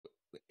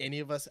any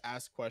of us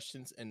ask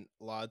questions, and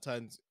a lot of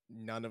times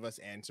none of us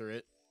answer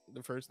it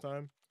the first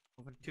time.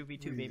 Over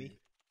 2v2, baby.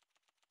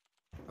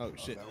 Oh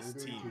shit! That This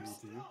was teams.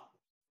 2v2.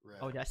 Right.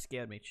 Oh, that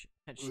scared me.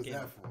 That What was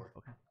scared that me. for?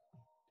 Okay.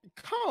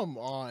 Come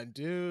on,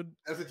 dude.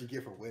 That's what you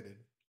get for winning.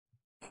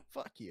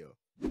 Fuck you.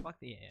 Fuck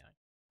the AI.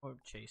 Or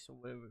Chase, or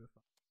whatever the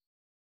fuck.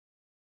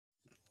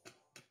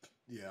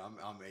 Yeah, I'm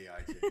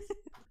AI Chase.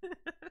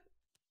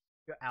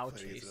 You're out,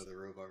 Playing Chase. another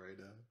robot right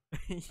now.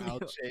 I'll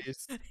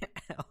chase.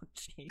 Out,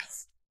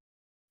 Chase.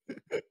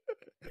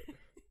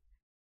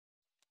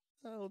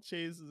 I'll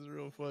chase is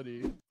real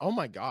funny. Oh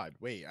my god!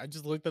 Wait, I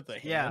just looked at the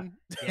Yeah. hand.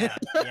 Yeah.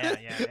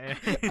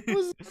 I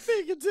wasn't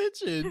paying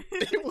attention.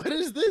 What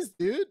is this,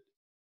 dude?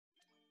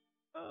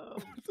 Oh,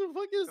 What the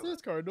fuck is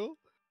this, Cardinal?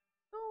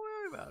 don't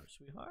worry about it,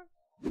 sweetheart.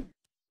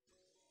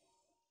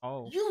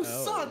 Oh, You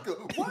Oh. suck!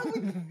 Why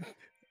would...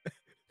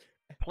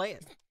 play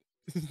it.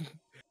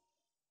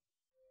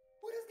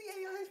 What is the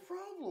AI's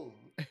problem?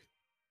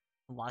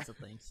 Lots of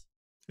things.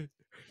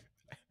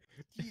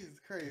 Jesus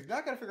Christ. Now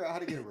I gotta figure out how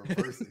to get a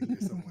reverse in here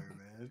somewhere,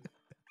 man.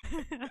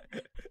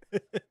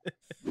 It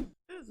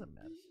doesn't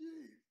matter.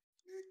 Shit.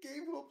 You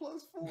gave him a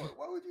 +4.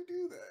 Why would you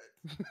do that?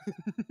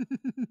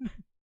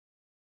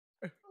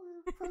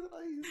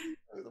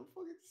 I'm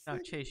fucking Now,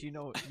 sick. Chase, you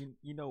know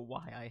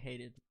why I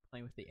hated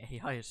playing with the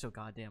AI so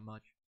goddamn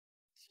much.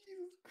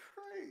 Jesus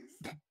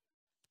Christ.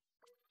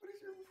 What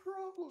is your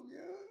problem,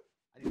 yo?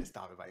 I need to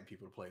stop inviting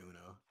people to play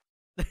Uno.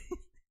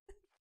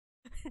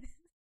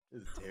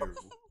 This is terrible.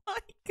 Oh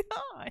my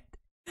god!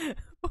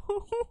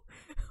 Oh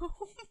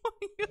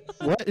my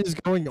god! What is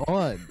going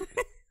on?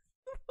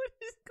 What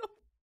is going?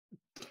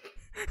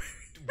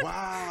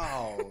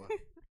 Wow.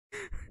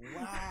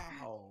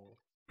 Wow.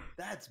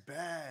 That's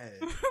bad.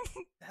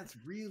 That's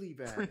really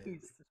bad.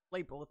 Please just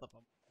play both of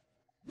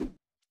them.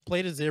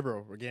 Play to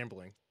zero. We're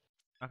gambling.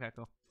 Okay,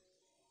 cool.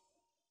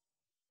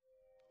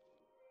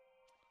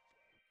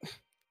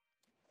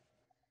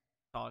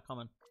 Saw it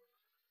coming.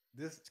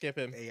 This Skip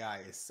him. AI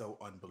is so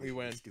unbelievably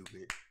win.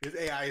 stupid. This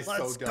AI is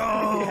Let's so dumb.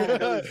 go! He had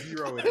another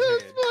zero in his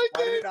Let's hand. Why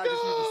did it not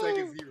just use the fucking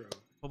second zero?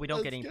 But we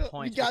don't get any Let's go.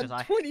 points We got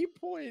because 20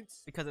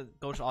 points. because it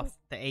goes off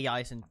the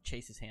AI's in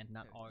Chase's hand,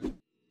 not ours.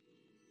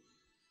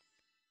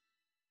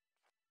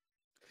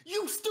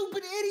 You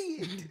stupid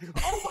idiot!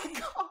 Oh my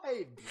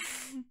god!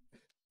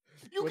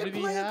 You What can did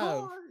he play a have?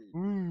 card!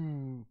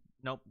 Ooh.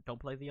 Nope, don't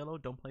play the yellow,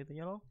 don't play the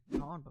yellow.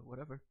 Come on, but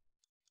whatever.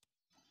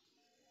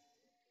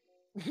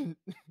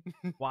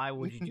 Why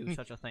would you do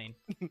such a thing?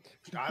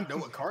 I know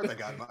what cards I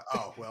got in my...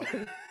 Oh, well.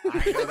 I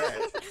didn't know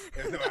that.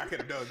 There's no way I could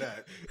have known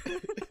that.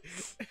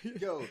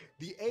 Yo,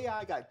 the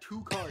AI got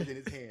 2 cards in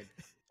his hand.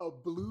 A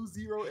blue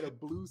 0 and a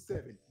blue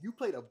 7. You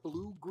played a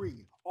blue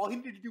green. All he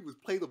needed to do was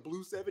play the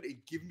blue 7 and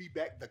give me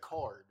back the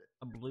card.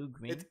 A blue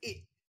green? That's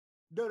it.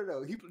 No.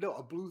 No,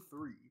 a blue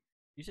 3.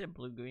 You said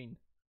blue green.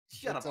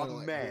 Shut up, Sounded I'm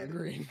like mad.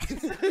 green.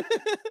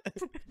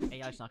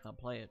 AI's not gonna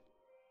play it.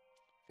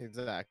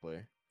 Exactly.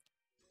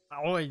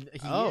 Oh, he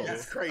Oh. is.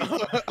 That's crazy.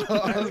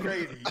 That's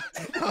crazy.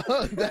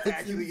 That's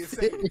actually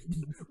insane.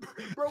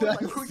 Bro, like,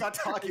 who y'all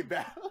talking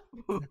about?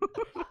 I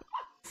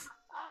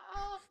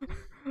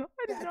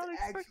did That's not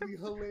expect actually him.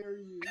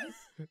 hilarious.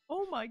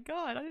 Oh my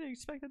god, I didn't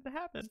expect that to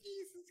happen.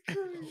 Jesus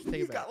Christ. Think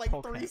He's about got like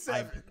Polecat, 3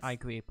 sevens. I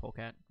agree,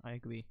 Polecat. I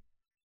agree.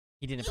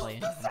 He didn't play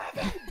Use anything.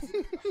 the sevens.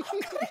 I'm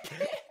gonna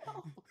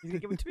kill. He's gonna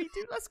give it to me,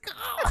 dude. Let's go.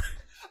 I'm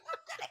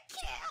gonna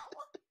kill.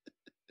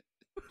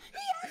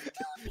 He has 2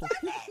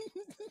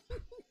 sevens.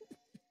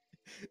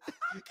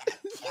 I'm gonna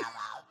kill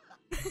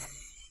him.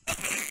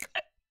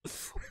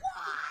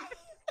 Why?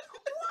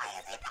 Why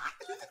is he not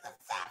using the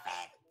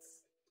sevens?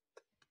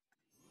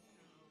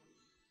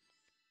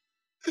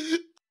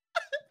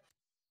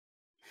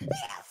 He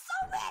has so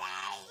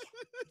many.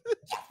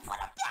 Just put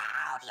him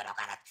down. You're not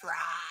gonna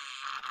try.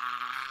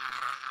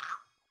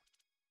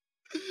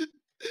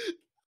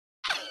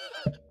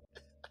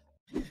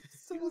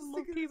 So I'm sick of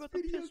lucky this about to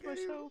video piss game.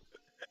 myself.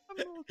 I'm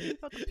lucky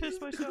about to piss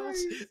myself.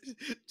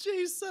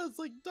 Chase sounds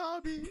like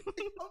Dobby.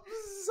 I'm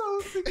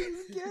so sick of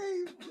this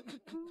game.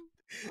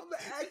 I'm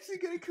actually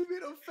gonna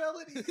commit a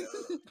felony. Yo.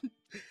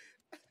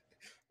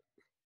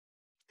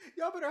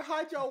 Y'all better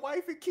hide your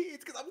wife and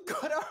kids, cause I'm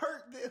gonna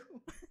hurt them.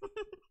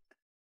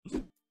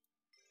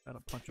 Gotta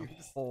punch a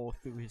hole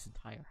through his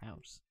entire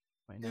house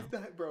right now. If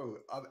not, bro,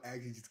 I'm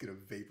actually just gonna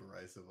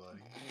vaporize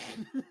somebody.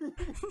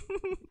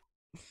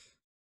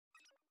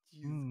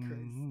 Jesus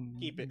Christ.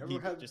 Keep it. You Keep ever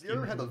it. have, Just you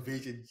ever keep had it. a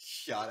vision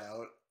shot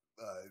out?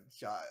 I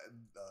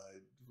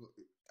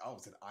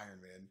was an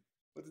Iron Man.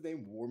 What's his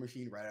name? War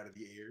Machine right out of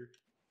the air.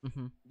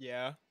 Mm-hmm.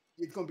 Yeah.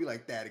 It's gonna be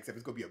like that, except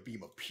it's gonna be a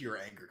beam of pure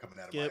anger coming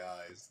out of Skip. my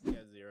eyes.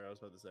 Yeah, 0. I was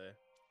about to say.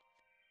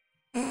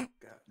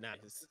 God.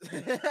 Nice.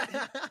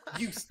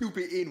 You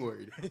stupid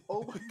N-word.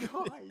 Oh my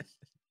gosh.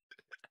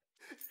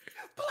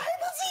 Play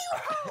the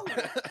 0!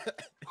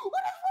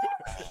 What is wrong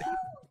with you?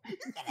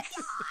 You're gonna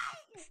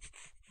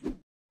die!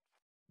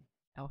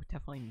 I was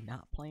definitely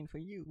not playing for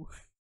you.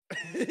 I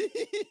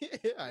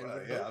Well,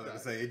 would yeah, I hope was gonna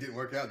not. say it didn't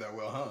work out that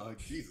well, huh?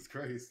 Jesus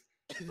Christ.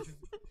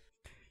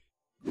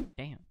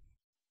 Damn.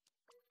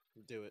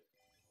 Do it.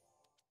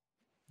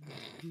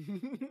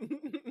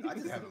 I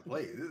just haven't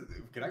played.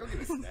 Can I go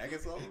get a snack or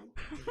something?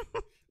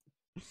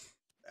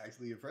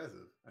 Actually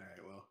impressive. All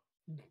right,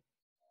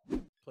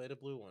 well. Play the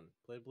blue one.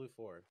 Play the blue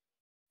 4.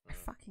 I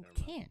fucking never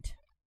mind. can't.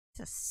 It's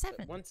a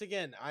 7. Once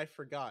again, I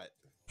forgot.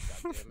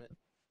 God damn it.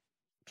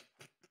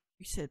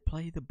 You said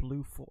play the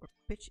blue 4.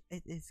 Bitch,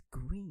 it is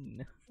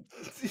green.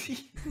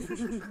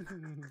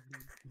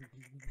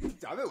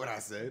 I meant what I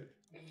said.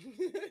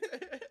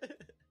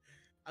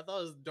 I thought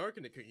it was dark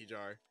in the cookie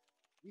jar.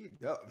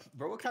 Yeah,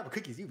 bro, what kind of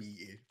cookies you be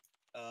eating?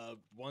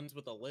 Ones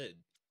with a lid.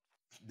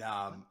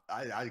 Nah,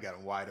 I got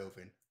them wide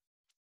open.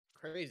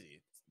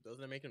 Crazy.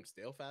 Doesn't it make them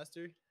stale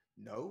faster?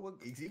 No,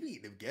 you be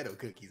eating them ghetto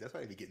cookies. That's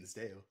why they be getting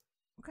stale.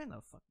 What kind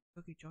of fucking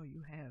cookie jar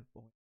you have,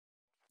 boy?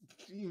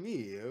 What do you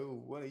mean?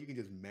 Yo? One that you can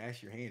just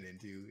mash your hand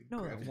into. And No,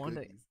 grab the the one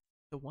cookies.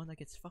 the one that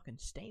gets fucking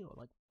stale.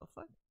 Like the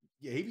fuck?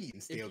 Yeah, he be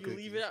eating stale If you cookies.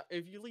 leave it out,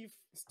 if you leave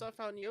stuff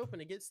out in the open,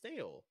 it gets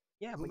stale.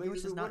 Yeah, Well, but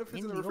yours is what not if it's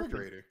in in the the open.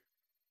 refrigerator?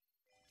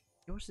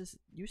 Yours is.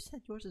 You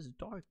said yours is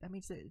dark. That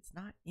means that it's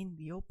not in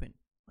the open.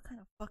 What kind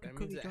of fucking That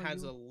cookie means it jar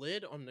has you? a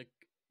lid on the.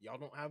 Y'all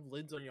don't have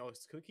lids on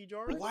y'all's cookie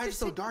jar? But why is it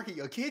so dark in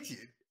your kitchen?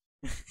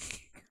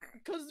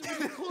 Because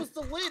when you close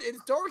the lid,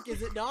 it's dark,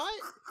 is it not?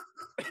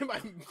 Am I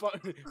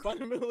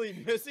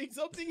fundamentally missing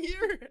something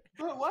here?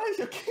 But why is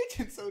your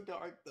kitchen so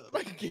dark though?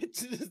 My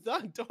kitchen is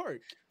not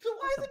dark. So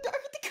why is it dark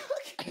with the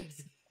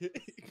cookies?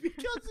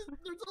 Because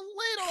there's a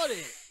lid on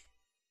it.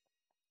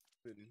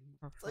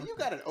 So you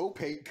got an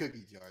opaque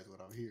cookie jar is what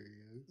I'm hearing.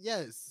 Yo.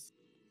 Yes.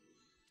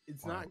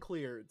 It's Wow. not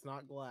clear. It's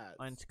not glass.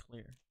 Mine's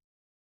clear.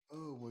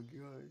 Oh my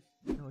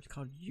gosh. No, it's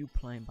called you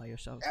playing by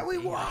yourself. And we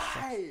with AI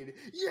stuff. won!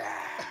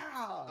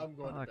 Yeah! I'm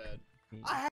going Fuck to bed. me. I